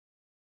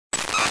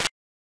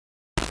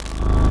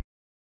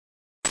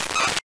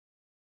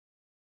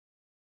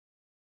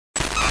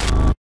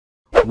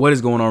What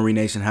is going on, REID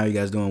Nation? How you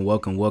guys doing?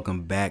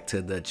 Welcome back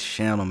to the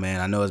channel, man.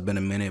 I know it's been a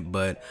minute,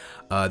 but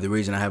the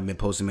reason I haven't been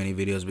posting many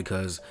videos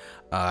because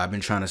I've been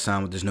trying to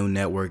sign with this new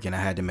network, and I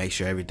had to make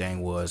sure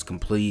everything was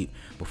complete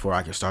before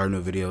I could start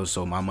new videos,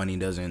 so my money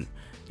doesn't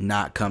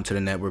not come to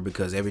the network,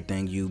 because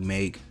everything you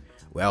make,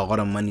 well, all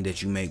the money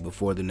that you make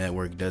before the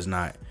network does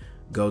not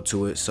go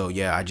to it. So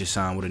yeah, I just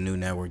signed with a new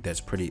network they're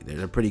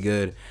pretty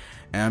good,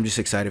 and I'm just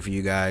excited for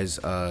you guys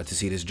to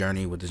see this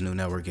journey with this new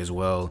network as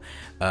well.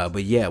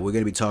 But yeah, we're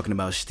gonna be talking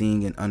about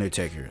Sting and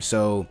Undertaker.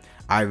 So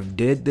I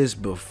did this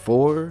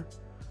before,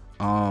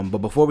 but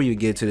before we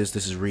get to this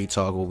is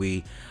REID-TALK, where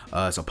we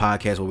it's a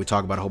podcast where we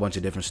talk about a whole bunch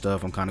of different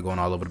stuff. I'm kind of going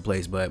all over the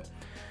place, but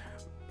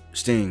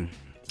Sting,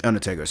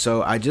 Undertaker.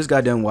 So I just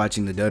got done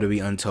watching the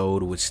WWE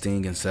Untold with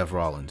Sting and Seth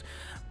Rollins.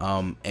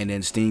 And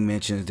then Sting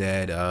mentions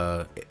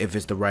that if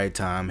it's the right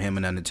time, him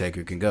and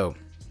Undertaker can go.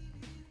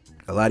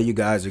 A lot of you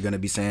guys are going to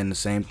be saying the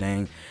same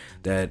thing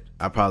that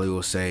I probably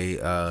will say.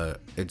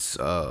 It's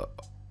a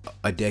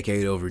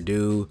decade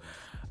overdue.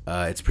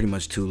 It's pretty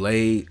much too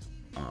late.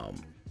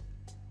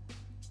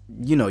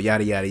 You know,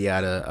 yada, yada,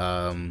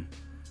 yada.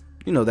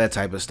 You know, that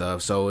type of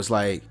stuff. So it's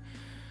like,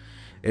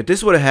 if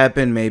this would have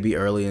happened maybe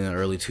early in the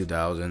early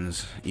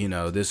 2000s, you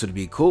know, this would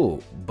be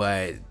cool.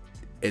 But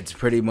it's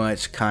pretty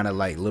much kind of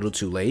like a little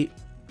too late.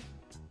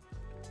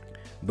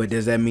 But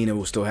does that mean it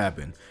will still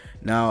happen?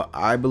 Now,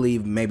 I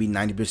believe maybe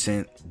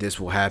 90% this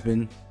will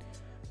happen.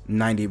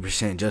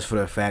 90% just for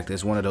the fact that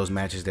it's one of those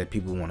matches that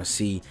people want to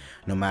see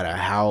no matter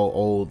how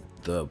old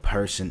the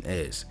person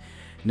is.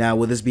 Now,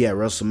 will this be at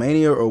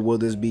WrestleMania or will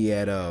this be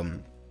at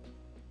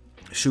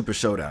Super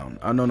Showdown?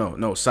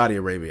 No, Saudi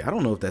Arabia. I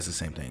don't know if that's the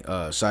same thing.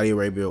 Saudi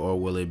Arabia, or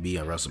will it be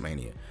at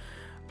WrestleMania?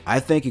 I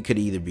think it could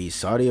either be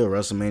Saudi or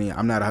WrestleMania.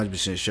 I'm not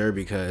 100% sure,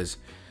 because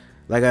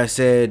like I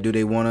said, do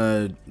they want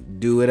to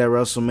do it at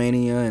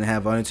WrestleMania and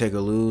have Undertaker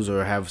lose,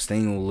 or have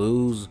Sting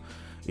lose?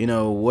 You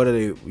know, what are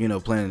they,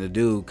 planning to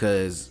do?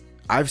 Because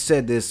I've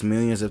said this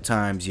millions of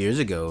times years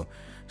ago.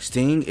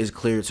 Sting is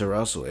cleared to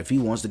wrestle. If he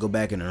wants to go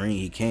back in the ring,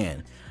 he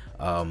can.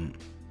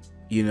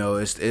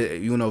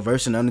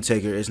 Versus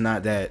Undertaker, it's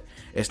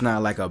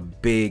not like a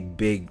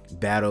big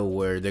battle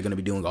where they're gonna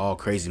be doing all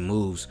crazy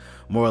moves.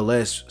 More or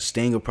less,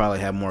 Sting will probably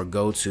have more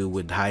go-to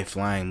with high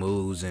flying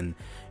moves and,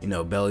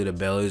 belly to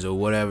bellies or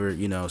whatever,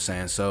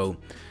 saying. So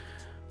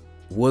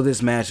will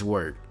this match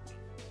work?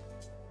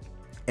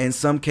 In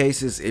some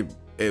cases it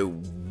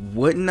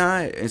would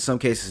not, in some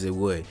cases it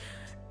would.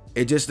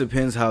 It just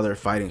depends how their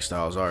fighting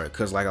styles are,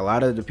 because like a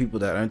lot of the people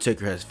that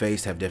Undertaker has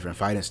faced have different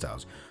fighting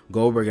styles.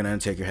 Goldberg and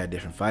Undertaker had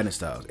different fighting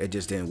styles. It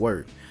just didn't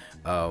work.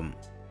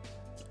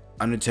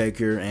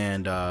 Undertaker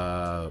and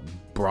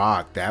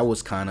Brock, that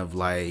was kind of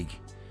like,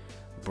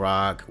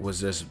 Brock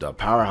was just a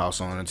powerhouse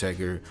on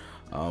Undertaker.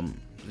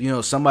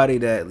 Somebody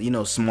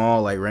that,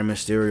 small like Rey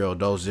Mysterio,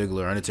 Dolph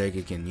Ziggler,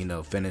 Undertaker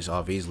can, finish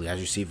off easily, as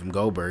you see from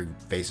Goldberg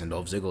facing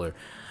Dolph Ziggler.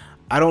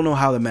 I don't know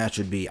how the match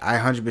would be. I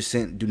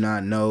 100% do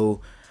not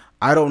know.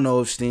 I don't know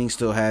if Sting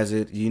still has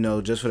it,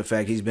 just for the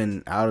fact he's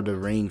been out of the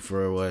ring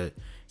for what,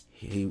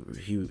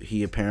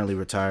 he apparently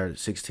retired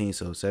 16,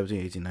 so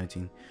 17, 18,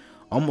 19,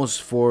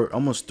 almost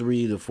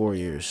 3 to 4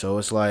 years. So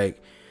it's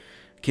like,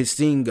 can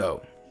Sting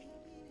go?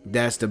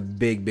 That's the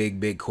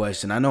big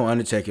question. I know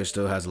Undertaker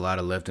still has a lot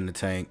of left in the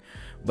tank,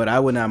 but I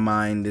would not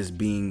mind this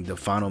being the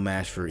final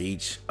match for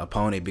each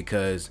opponent,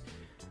 because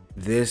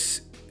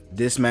this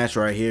match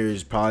right here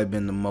has probably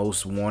been the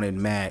most wanted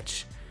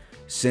match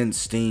since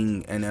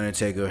Sting and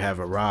Undertaker have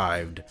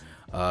arrived.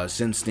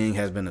 Since Sting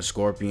has been a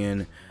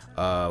Scorpion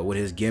with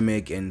his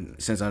gimmick, and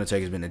since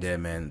Undertaker's been a dead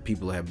man,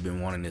 people have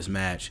been wanting this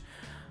match.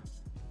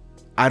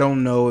 I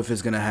don't know if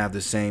it's gonna have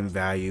the same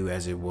value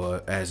as it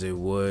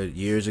would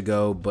years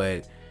ago,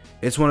 but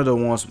it's one of the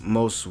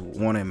most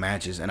wanted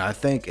matches, and I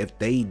think if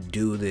they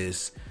do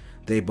this,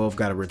 they both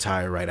got to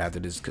retire right after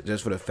this,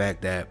 just for the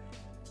fact that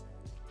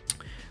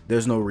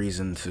there's no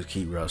reason to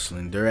keep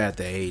wrestling. They're at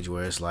the age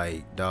where it's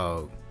like,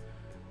 dog,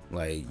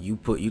 like you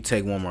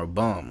take one more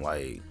bump.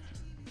 Like,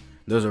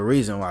 there's a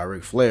reason why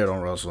Ric Flair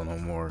don't wrestle no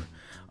more.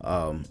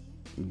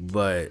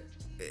 But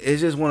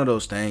it's just one of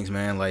those things,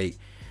 man. Like,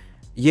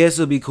 yes,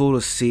 it'll be cool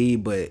to see,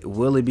 but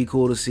will it be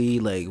cool to see?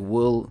 Like,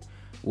 will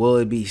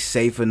it be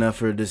safe enough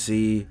for it to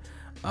see?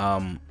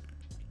 I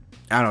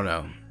don't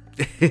know.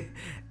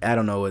 I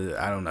don't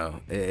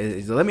know.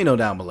 Let me know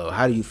down below.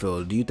 How do you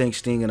feel? Do you think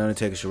Sting and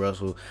Undertaker should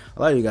wrestle?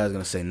 A lot of you guys are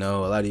gonna say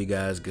no. A lot of you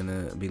guys are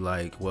gonna be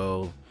like,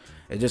 well,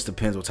 it just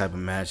depends what type of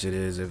match it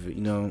is. If I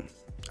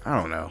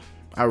don't know.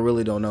 I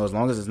really don't know. As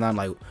long as it's not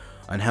like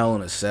a Hell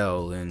in a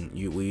Cell, then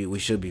we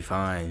should be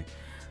fine.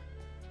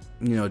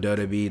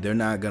 WWE, they're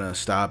not gonna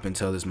stop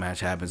until this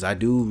match happens. I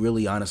do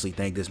really honestly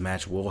think this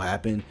match will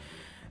happen.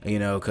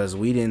 Because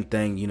we didn't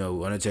think,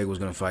 Undertaker was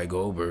going to fight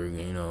Goldberg,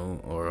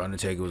 or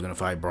Undertaker was going to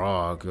fight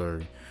Brock,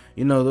 or,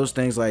 those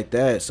things like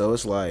that. So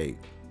it's like,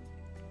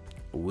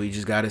 we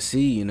just got to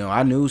see,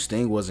 I knew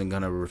Sting wasn't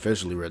going to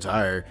officially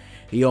retire.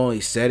 He only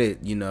said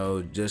it,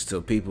 just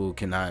so people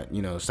cannot,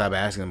 stop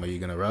asking him, are you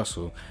going to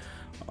wrestle?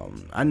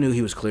 I knew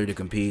he was clear to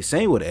compete.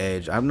 Same with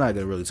Edge. I'm not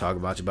gonna really talk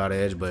much about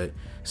Edge, but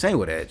same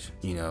with Edge.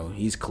 You know,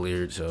 he's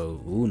cleared,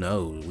 so who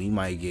knows? We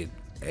might get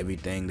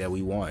everything that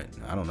we want.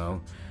 I don't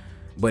know,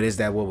 but is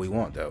that what we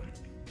want though?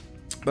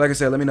 But like I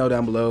said, let me know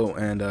down below.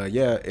 And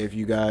yeah, if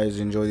you guys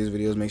enjoy these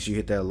videos, make sure you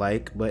hit that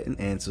like button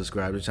and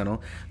subscribe to the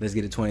channel. Let's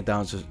get to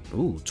 30,000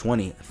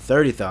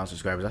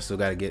 subscribers. I still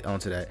got to get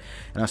onto that.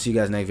 And I'll see you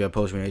guys next video.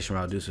 Post me Nation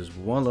Round Deuces.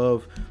 One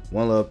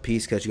love,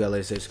 peace. Catch you guys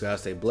later. Stay subscribed,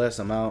 stay blessed.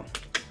 I'm out.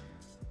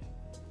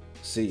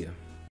 See ya.